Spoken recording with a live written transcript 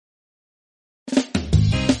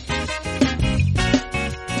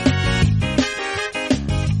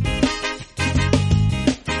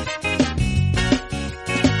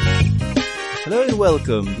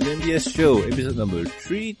welcome to the MBS Show, episode number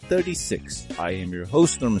 336. I am your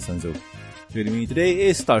host, Norman Sanzo. Joining me today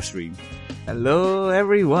is Starstream. Hello,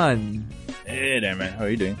 everyone. Hey there, man. How are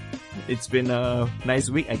you doing? It's been a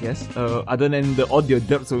nice week, I guess. Other than the audio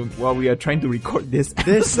derp, so while we are trying to record this,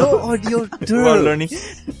 There's no audio derp. While learning.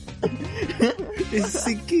 It's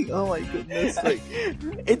syncing. Oh my goodness! Like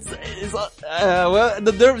well,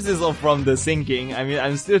 the derps is all from the syncing. I mean,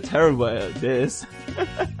 I'm still terrible at this.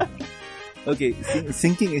 okay,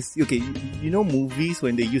 syncing is okay. You know movies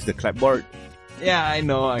when they use the clapboard. Yeah, I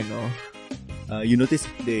know. You notice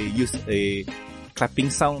they use a clapping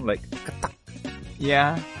sound like katak.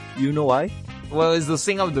 Yeah. You know why? Well, it's the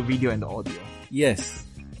sync of the video and the audio. Yes,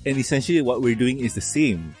 and essentially what we're doing is the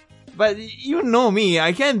same. But you know me,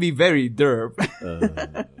 I can be very derp.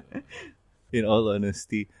 In all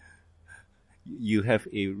honesty, you have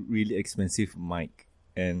a really expensive mic,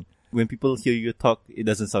 and when people hear you talk, it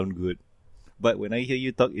doesn't sound good. But when I hear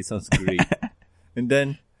you talk, it sounds great. And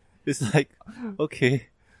then it's like, okay,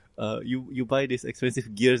 you buy this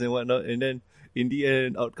expensive gears and whatnot, and then in the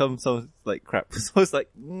end, outcome sounds like crap. So it's like,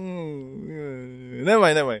 never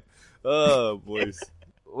mind. Oh, boys.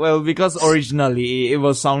 Well, because originally it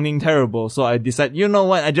was sounding terrible, so I decided, you know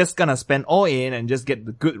what, I just gonna spend all in and just get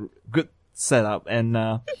the good setup. And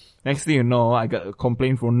next thing you know, I got a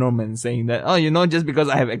complaint from Norman saying that, just because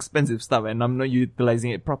I have expensive stuff and I'm not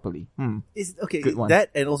utilizing it properly. It's okay. Good one.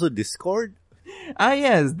 That and also Discord.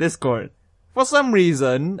 Yes, Discord. For some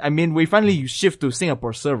reason, I mean, we finally shift to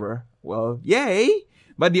Singapore server. Well, yay!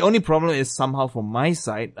 But the only problem is somehow from my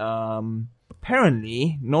side,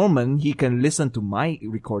 apparently, Norman, he can listen to my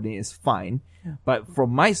recording, is fine. But from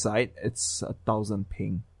my side, it's 1,000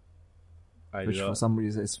 ping. Which for some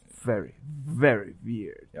reason is very, very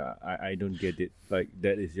weird. Yeah, I don't get it. Like,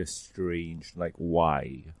 that is just strange. Like,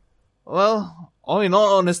 why? Well, in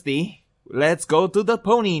all honesty, let's go to the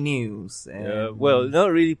pony news. Well,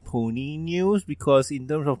 not really pony news, because in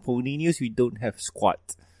terms of pony news, we don't have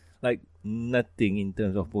squat. Like, nothing in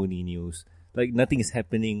terms of pony news. Like, nothing is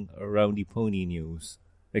happening around the pony news.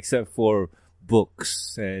 Except for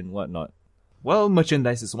books and whatnot. Well,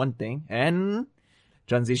 merchandise is one thing. And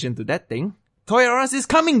transition to that thing. Toys R Us is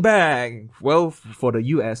coming back! Well, for the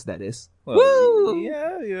US, that is. Well, woo!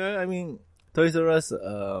 Yeah. I mean, Toys R Us,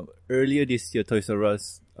 earlier this year, Toys R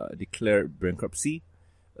Us declared bankruptcy.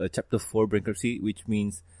 Chapter 4 bankruptcy, which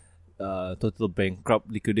means total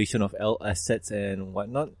bankrupt, liquidation of all assets and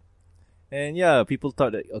whatnot. And yeah, people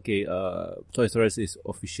thought that, okay, Toys R Us is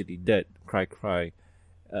officially dead. Cry.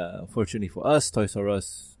 Fortunately for us, Toys R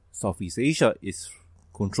Us Southeast Asia is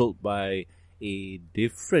controlled by a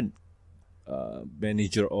different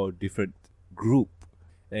manager or different group.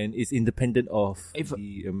 And it's independent of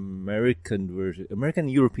the American version.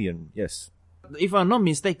 American-European, yes. If I'm not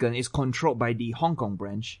mistaken, it's controlled by the Hong Kong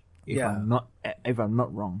branch. If I'm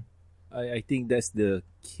not wrong. I think that's the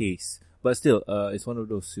case. But still, it's one of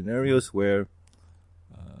those scenarios where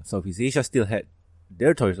Southeast Asia still had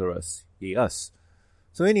their Toys R Us, yay us.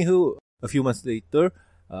 So anywho, a few months later,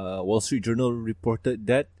 Wall Street Journal reported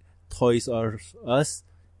that Toys R Us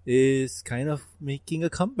is kind of making a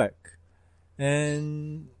comeback.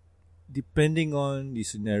 And depending on the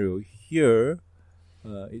scenario here,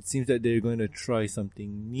 it seems that they're going to try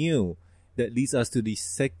something new. That leads us to the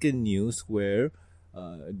second news where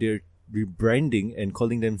they're rebranding and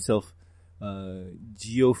calling themselves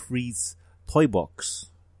GeoFreeze Toy Box.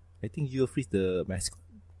 I think GeoFreeze the mascot.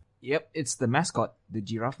 Yep, it's the mascot, the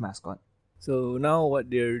giraffe mascot. So now what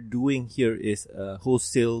they're doing here is a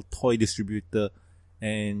wholesale toy distributor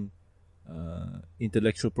and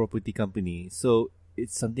intellectual property company. So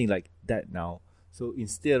it's something like that now. So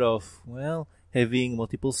instead of, having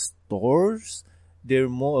multiple stores, they're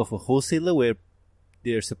more of a wholesaler where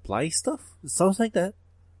they supply stuff. It sounds like that.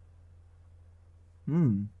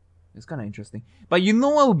 It's kind of interesting. But you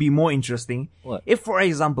know what would be more interesting? What? If, for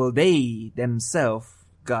example, they themselves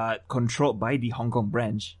got controlled by the Hong Kong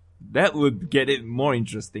branch. That would get it more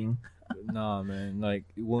interesting. Nah, man. Like,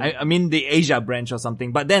 it won't... I mean the Asia branch or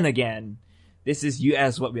something. But then again, this is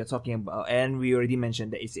US what we are talking about. And we already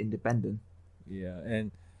mentioned that it's independent. Yeah,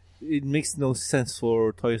 and it makes no sense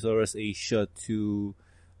for Toys R Us Asia to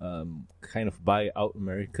kind of buy out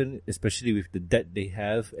American, especially with the debt they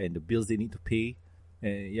have and the bills they need to pay.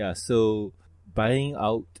 And yeah, so buying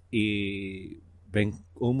out a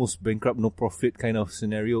almost bankrupt, no profit kind of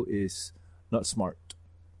scenario is not smart.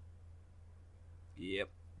 Yep.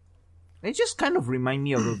 It just kind of remind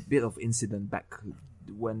me of a bit of incident back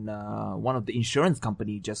when one of the insurance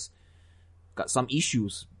company just got some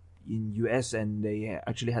issues in US and they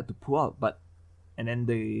actually had to pull out. And then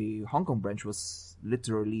the Hong Kong branch was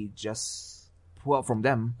literally just pull out from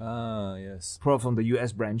them. Ah, yes. Pull out from the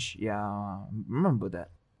US branch. Yeah, remember that.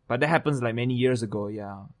 But that happens like many years ago.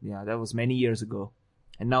 Yeah, that was many years ago.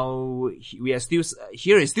 And now we are still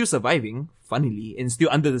here. Is still surviving, funnily, and still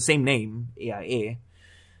under the same name, AIA.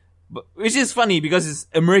 But which is funny because it's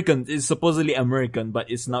American. It's supposedly American,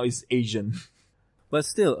 but it's Asian. But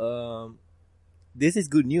still, this is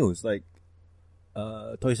good news. Like,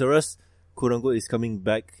 Toys R Us, quote unquote, is coming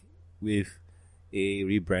back with a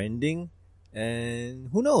rebranding, and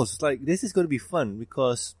who knows? Like, this is going to be fun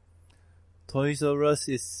because Toys R Us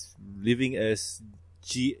is living as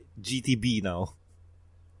GTB now.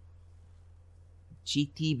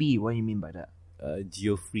 GTB, what do you mean by that?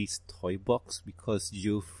 Geoffrey's Toy Box, because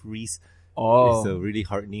Geoffrey's is a really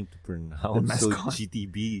hard name to pronounce. So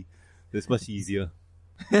GTB, that's much easier.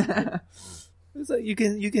 It's like you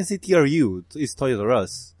can say TRU. It's Toys R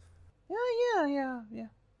Us. Yeah.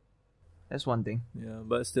 That's one thing. Yeah,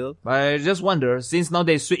 but still. But I just wonder, since now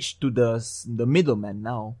they switched to the middleman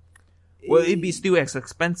now, will it be still as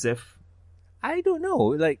expensive? I don't know.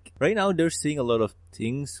 Like, right now they're seeing a lot of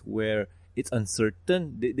things where it's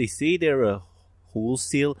uncertain. They say they're a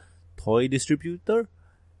wholesale toy distributor.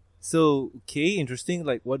 So, okay, interesting.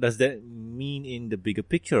 Like, what does that mean in the bigger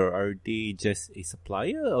picture? Are they just a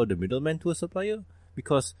supplier or the middleman to a supplier?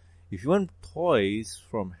 Because if you want toys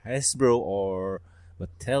from Hasbro or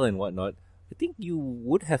Mattel and whatnot, I think you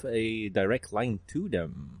would have a direct line to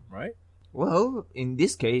them, right? Well, in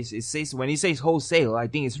this case, when it says wholesale, I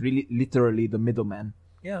think it's really literally the middleman.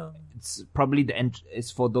 Yeah. It's probably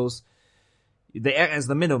it's for those, they act as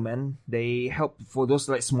the middleman. They help for those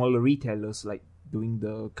like smaller retailers, like doing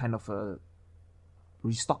the kind of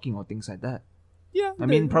restocking or things like that. Yeah. I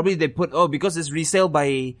mean, probably they put, because it's resale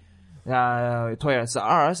by Toys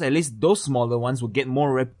R Us, at least those smaller ones will get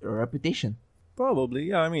more reputation. Probably,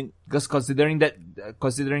 yeah. I mean, because considering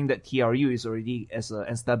that TRU is already as an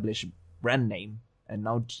established brand name, and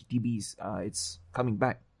now GTB's it's coming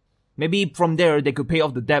back. Maybe from there they could pay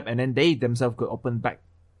off the debt, and then they themselves could open back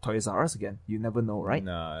Toys R Us again. You never know, right?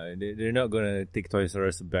 Nah, they're not gonna take Toys R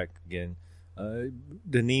Us back again.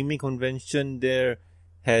 The naming convention there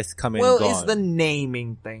has come and gone. Well, it's the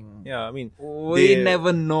naming thing. Yeah, I mean, we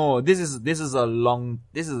never know. This is a long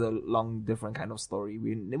different kind of story.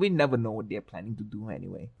 We never know what they're planning to do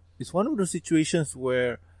anyway. It's one of those situations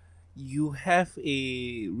where you have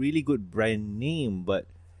a really good brand name, but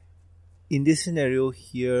in this scenario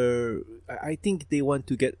here, I think they want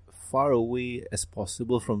to get far away as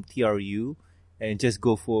possible from TRU and just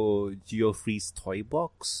go for Geoffrey's Toy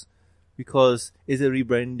Box, because it's a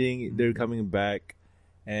rebranding. They're coming back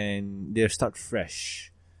and they start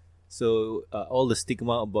fresh. So all the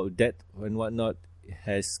stigma about that and whatnot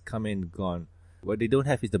has come and gone. What they don't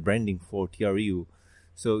have is the branding for TRU.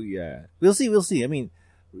 So yeah, we'll see. I mean,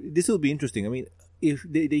 this will be interesting. I mean, if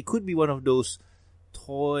they could be one of those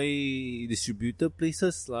toy distributor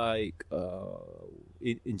places like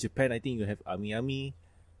in Japan. I think you have Ami,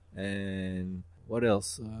 and what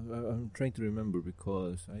else? I'm trying to remember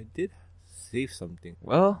because I did save something.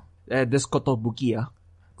 Well, there's Kotobukiya.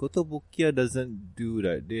 Kotobukiya doesn't do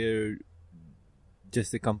that. They're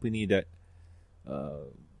just a company that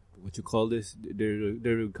what you call this?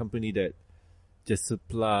 They're a company that just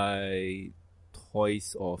supply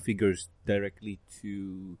toys or figures directly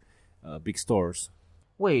to big stores.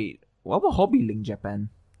 Wait, what about Hobby Link Japan?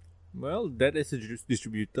 Well, that is a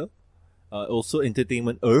distributor. Also,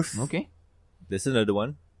 Entertainment Earth. Okay. There's another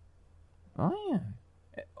one. Oh,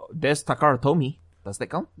 yeah. There's Takara Tomy. Does that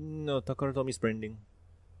count? No, Takara Tomy's branding.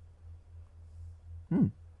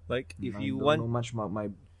 Like, if you don't want... know much about my...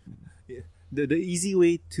 The easy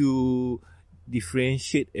way to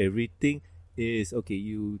differentiate everything is, okay,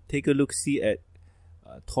 you take a look-see at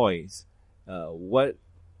toys. What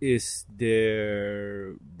is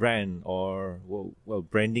their brand, or well,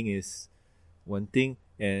 branding is one thing,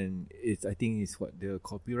 and I think it's what the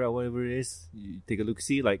copyright, whatever it is. You take a look,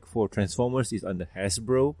 see, like for Transformers, it's under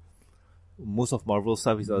Hasbro. Most of Marvel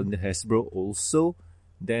stuff is under Hasbro also.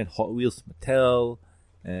 Then Hot Wheels, Mattel,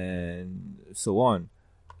 and so on.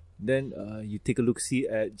 Then you take a look, see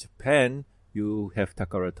at Japan. You have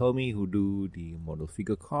Takara Tomy, who do the model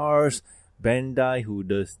figure cars, Bandai, who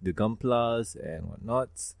does the Gunplas and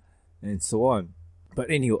whatnots, and so on. But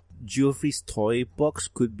anyway, Geoffrey's Toy Box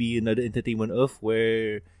could be another Entertainment Earth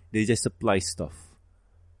where they just supply stuff.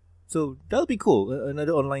 So that'll be cool.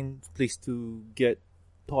 Another online place to get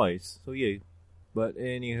toys. So yeah. But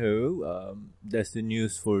anyhow, that's the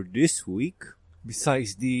news for this week.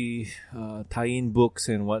 Besides the tie-in books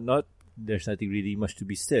and whatnot, there's nothing really much to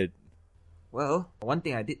be said. Well, one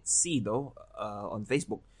thing I did see though, on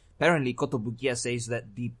Facebook, apparently Kotobukiya says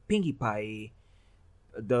that the Pinkie Pie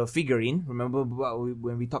the figurine. Remember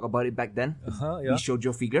when we talked about it back then? Yeah. The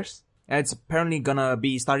shoujo figures. And it's apparently gonna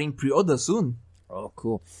be starting pre-order soon. Oh,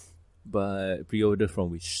 cool. But pre-order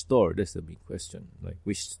from which store? That's the big question. Like,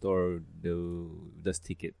 which store does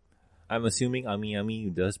ticket? I'm assuming Ami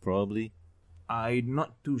does, probably. I'm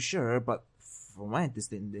not too sure, but from my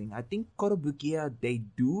understanding, I think Kotobukiya, they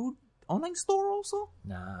do online store also?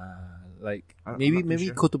 Nah, like, I'm maybe not too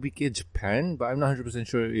sure. Kotobukiya Japan, but I'm not 100%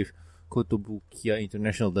 sure if Kotobukiya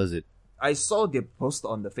International does it. I saw the post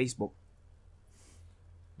on the Facebook.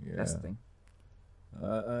 Yeah. That's the thing.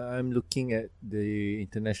 I'm looking at the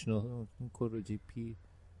international Koto JP.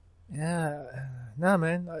 Yeah, nah,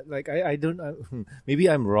 man. I don't. Maybe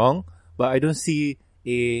I'm wrong, but I don't see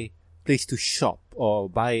a place to shop or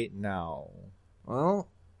buy it now. Well,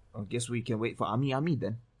 I guess we can wait for Ami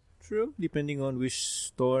then. True, depending on which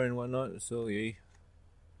store and whatnot. So yeah,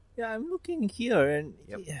 I'm looking here and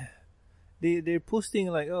Yep. yeah, they're posting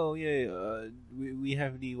like, oh yeah, we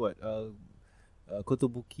have the what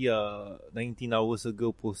Kotobukiya 19 hours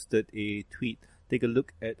ago posted a tweet. Take a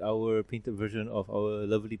look at our painted version of our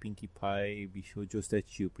lovely Pinkie Pie Bishoujo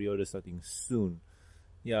statue. Pre-order starting soon.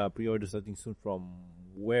 Yeah, pre-order starting soon from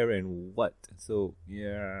where and what? So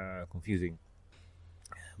yeah, confusing.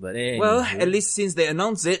 But anyway. Well, at least since they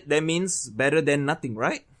announced it, that means better than nothing,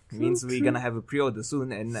 right? Means we're true. gonna have a pre-order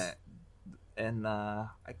soon, and I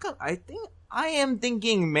am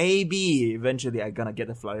thinking maybe eventually I'm gonna get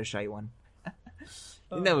the Fluttershy one.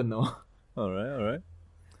 You never know. All right.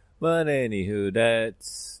 But anywho,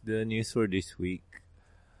 that's the news for this week.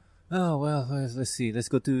 Oh well, let's see. Let's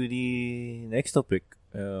go to the next topic.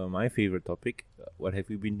 My favorite topic. What have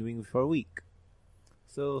you been doing with our week?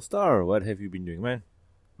 So, Star, what have you been doing, man?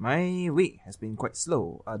 My week has been quite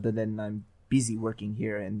slow, other than I'm busy working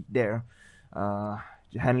here and there,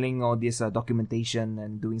 handling all this documentation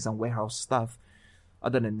and doing some warehouse stuff.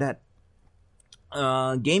 Other than that,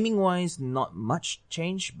 gaming wise, not much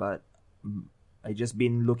change, but I just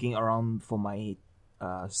been looking around for my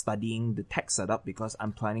studying the tech setup because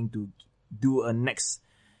I'm planning to do a next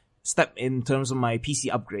step in terms of my PC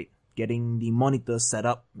upgrade, getting the monitor set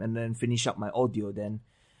up and then finish up my audio. Then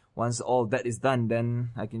once all that is done,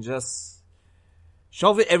 then I can just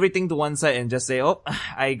shove everything to one side and just say, oh,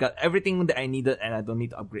 I got everything that I needed and I don't need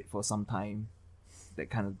to upgrade for some time. That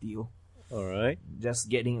kind of deal. All right.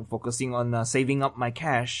 Just focusing on saving up my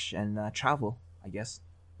cash and travel, I guess.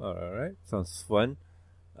 All right. Sounds fun.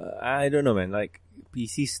 I don't know, man. Like,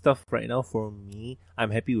 PC stuff right now for me,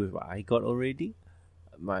 I'm happy with what I got already.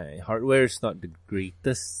 My hardware is not the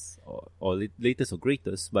greatest or latest or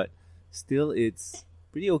greatest, but still it's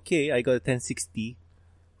pretty okay. I got a 1060,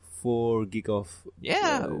 4 gig of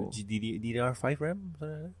DDR5 RAM. Something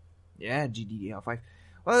like that. Yeah, GDDR5.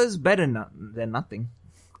 Well, it's better than nothing,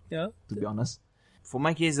 Yeah. to be honest. For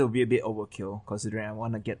my case, it'll be a bit overkill, considering I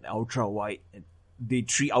want to get ultra wide, the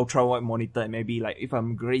 3 ultra wide monitor, and maybe like if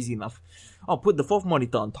I'm crazy enough, I'll put the 4th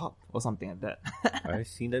monitor on top or something like that. I've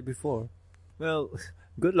seen that before. Well,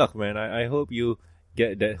 good luck, man. I hope you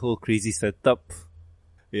get that whole crazy setup.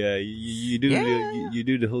 Yeah, you do you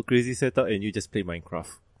do the whole crazy setup and you just play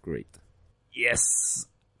Minecraft. Great. Yes,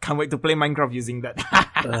 can't wait to play Minecraft using that.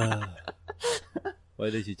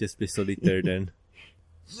 Why don't you just play Solitaire then?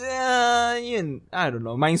 I don't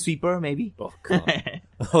know, Minesweeper maybe. Oh god.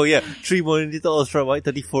 Oh yeah, 3 monitor ultra wide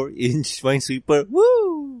 34-inch Minesweeper.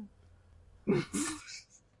 Woo!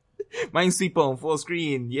 Minesweeper on full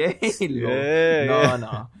screen. Yay! Yeah.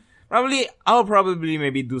 No. I'll probably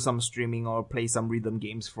maybe do some streaming or play some rhythm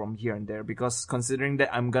games from here and there, because considering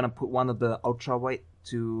that I'm gonna put one of the ultra wide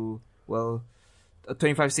to, well, a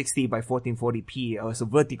 2560 by 1440p as a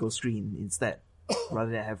vertical screen instead,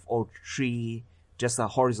 rather than have all 3 just a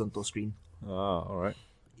horizontal screen. Ah, alright.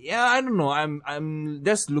 Yeah, I don't know. I'm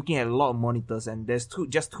just looking at a lot of monitors, and there's too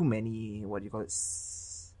many, what do you call it,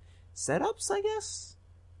 setups, I guess.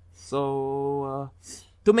 So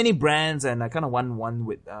too many brands, and I kind of want one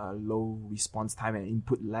with low response time and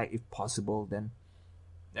input lag if possible. Then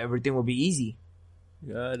everything will be easy.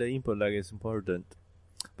 Yeah, the input lag is important.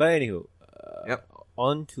 But anywho, Yep.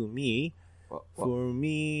 on to me. For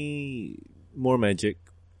me, more Magic.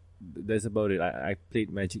 That's about it. I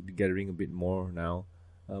played Magic the Gathering a bit more now.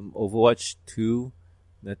 Overwatch 2,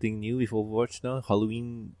 nothing new with Overwatch now.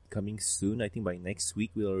 Halloween coming soon. I think by next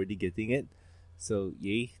week we're already getting it. So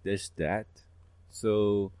yay, there's that.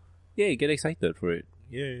 So yeah, get excited for it.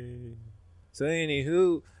 Yay. So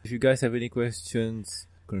anywho, if you guys have any questions,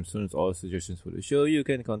 concerns, or suggestions for the show, you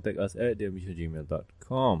can contact us at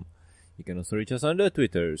thembshow@gmail.com. You can also reach us on the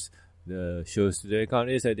Twitters. The show's Twitter account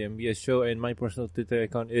is at the MBS Show, and my personal Twitter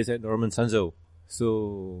account is at Norman Sanzo.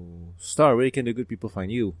 So, Star, where can the good people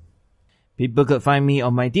find you? People could find me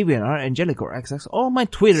on my DeviantArt, AngelicoXX, or my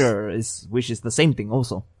Twitter, which is the same thing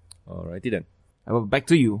also. Alrighty then. Back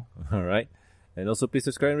to you. Alright. And also please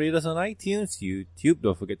subscribe and rate us on iTunes, YouTube.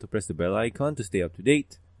 Don't forget to press the bell icon to stay up to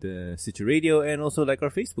date. The Stitcher Radio, and also like our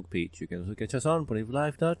Facebook page. You can also catch us on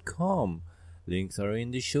PonyVLive.com. Links are in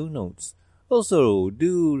the show notes. Also,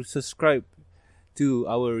 do subscribe to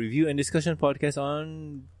our review and discussion podcast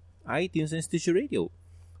on iTunes and Stitcher Radio.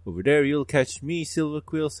 Over there, you'll catch me, Silver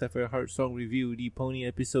Quill, Sapphire Heart Song review the Pony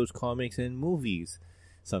episodes, comics, and movies.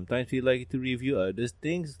 Sometimes we like to review other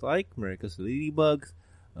things like America's Ladybugs,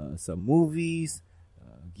 some movies,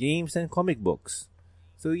 games, and comic books.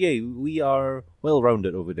 So yay, we are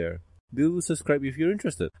well-rounded over there. Do subscribe if you're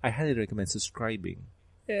interested. I highly recommend subscribing.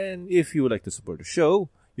 And if you would like to support the show,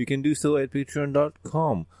 you can do so at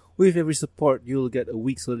patreon.com. With every support, you'll get a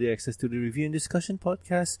week's early access to the review and discussion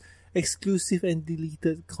podcast, exclusive and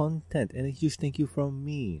deleted content, and a huge thank you from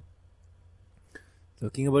me.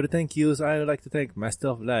 Talking about the thank yous, I would like to thank Master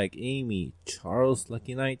of Lag, Amy, Charles,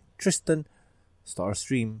 Lucky Knight, Tristan,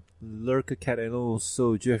 Starstream, Lurker Cat, and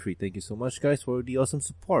also Jeffrey. Thank you so much, guys, for the awesome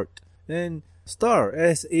support. And Star,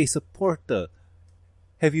 as a supporter,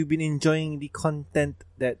 have you been enjoying the content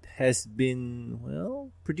that has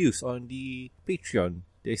been, produced on the Patreon,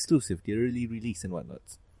 the exclusive, the early release and whatnot?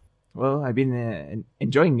 Well, I've been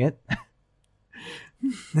enjoying it.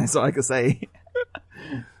 That's all I could say.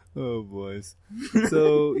 Oh, boys.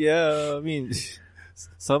 So, yeah, I mean,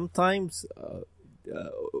 sometimes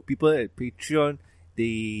people at Patreon,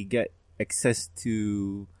 they get access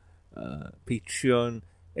to Patreon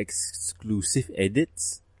exclusive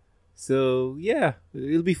edits. So, yeah,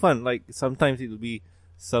 it'll be fun. Like, sometimes it'll be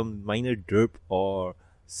some minor derp or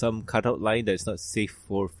some cutout line that's not safe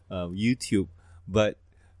for YouTube, but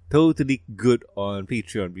totally good on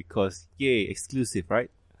Patreon because, yay, exclusive, right?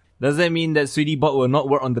 Does that mean that Sweetie Bot will not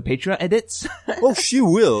work on the Patreon edits? Oh, she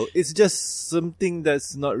will. It's just something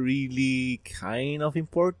that's not really kind of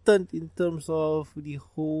important in terms of the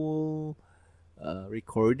whole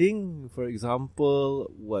recording. For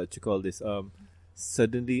example, what you call this?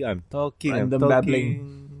 Suddenly I'm talking, Random I'm talking.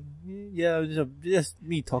 babbling. Yeah, just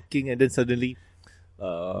me talking, and then suddenly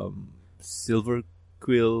Silver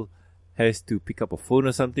Quill has to pick up a phone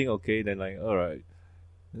or something. Okay, then like, alright.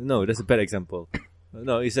 No, that's a bad example.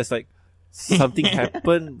 No, it's just like something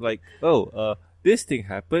happened, like, this thing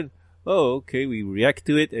happened. Oh, okay, we react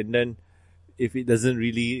to it, and then if it doesn't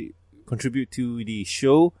really contribute to the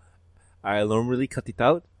show, I'll normally cut it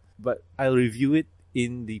out, but I'll review it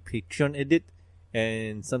in the Patreon edit,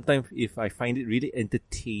 and sometimes if I find it really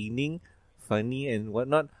entertaining, funny, and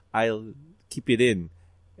whatnot, I'll keep it in.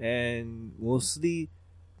 And mostly,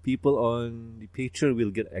 people on the Patreon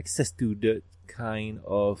will get access to that kind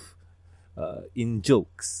of in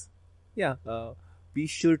jokes. Yeah, be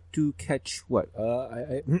sure to catch what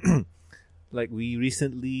I like we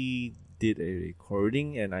recently did a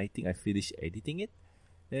recording and I think I finished editing it.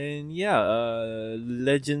 And yeah,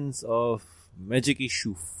 Legends of Magic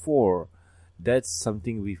issue 4. That's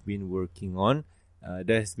something we've been working on. That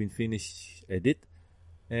has been finished edit.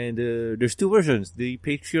 And there's two versions, the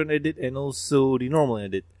Patreon edit and also the normal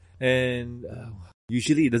edit. And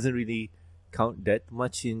usually it doesn't really count that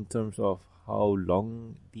much in terms of how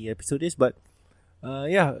long the episode is, but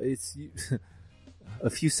yeah, it's a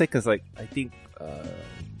few seconds. Like I think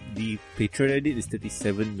the Patreon edit is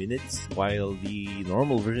 37 minutes, while the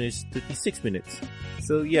normal version is 36 minutes.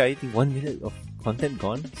 So yeah, I think 1 minute of content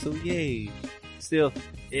gone. So yay! Still,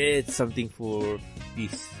 it's something for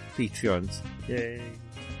these Patreons. Yay!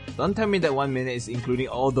 Don't tell me that 1 minute is including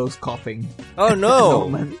all those coughing. Oh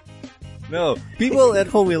no! No, people at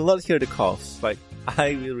home will not hear the coughs. Like,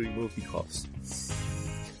 I will remove the coughs.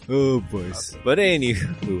 Oh, boys. Okay. But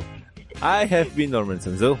anywho, I have been Norman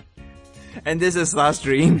Sanzo. And this is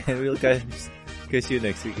Starstream. And we'll catch you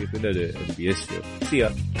next week with another MBS show. See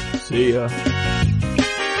ya. See ya.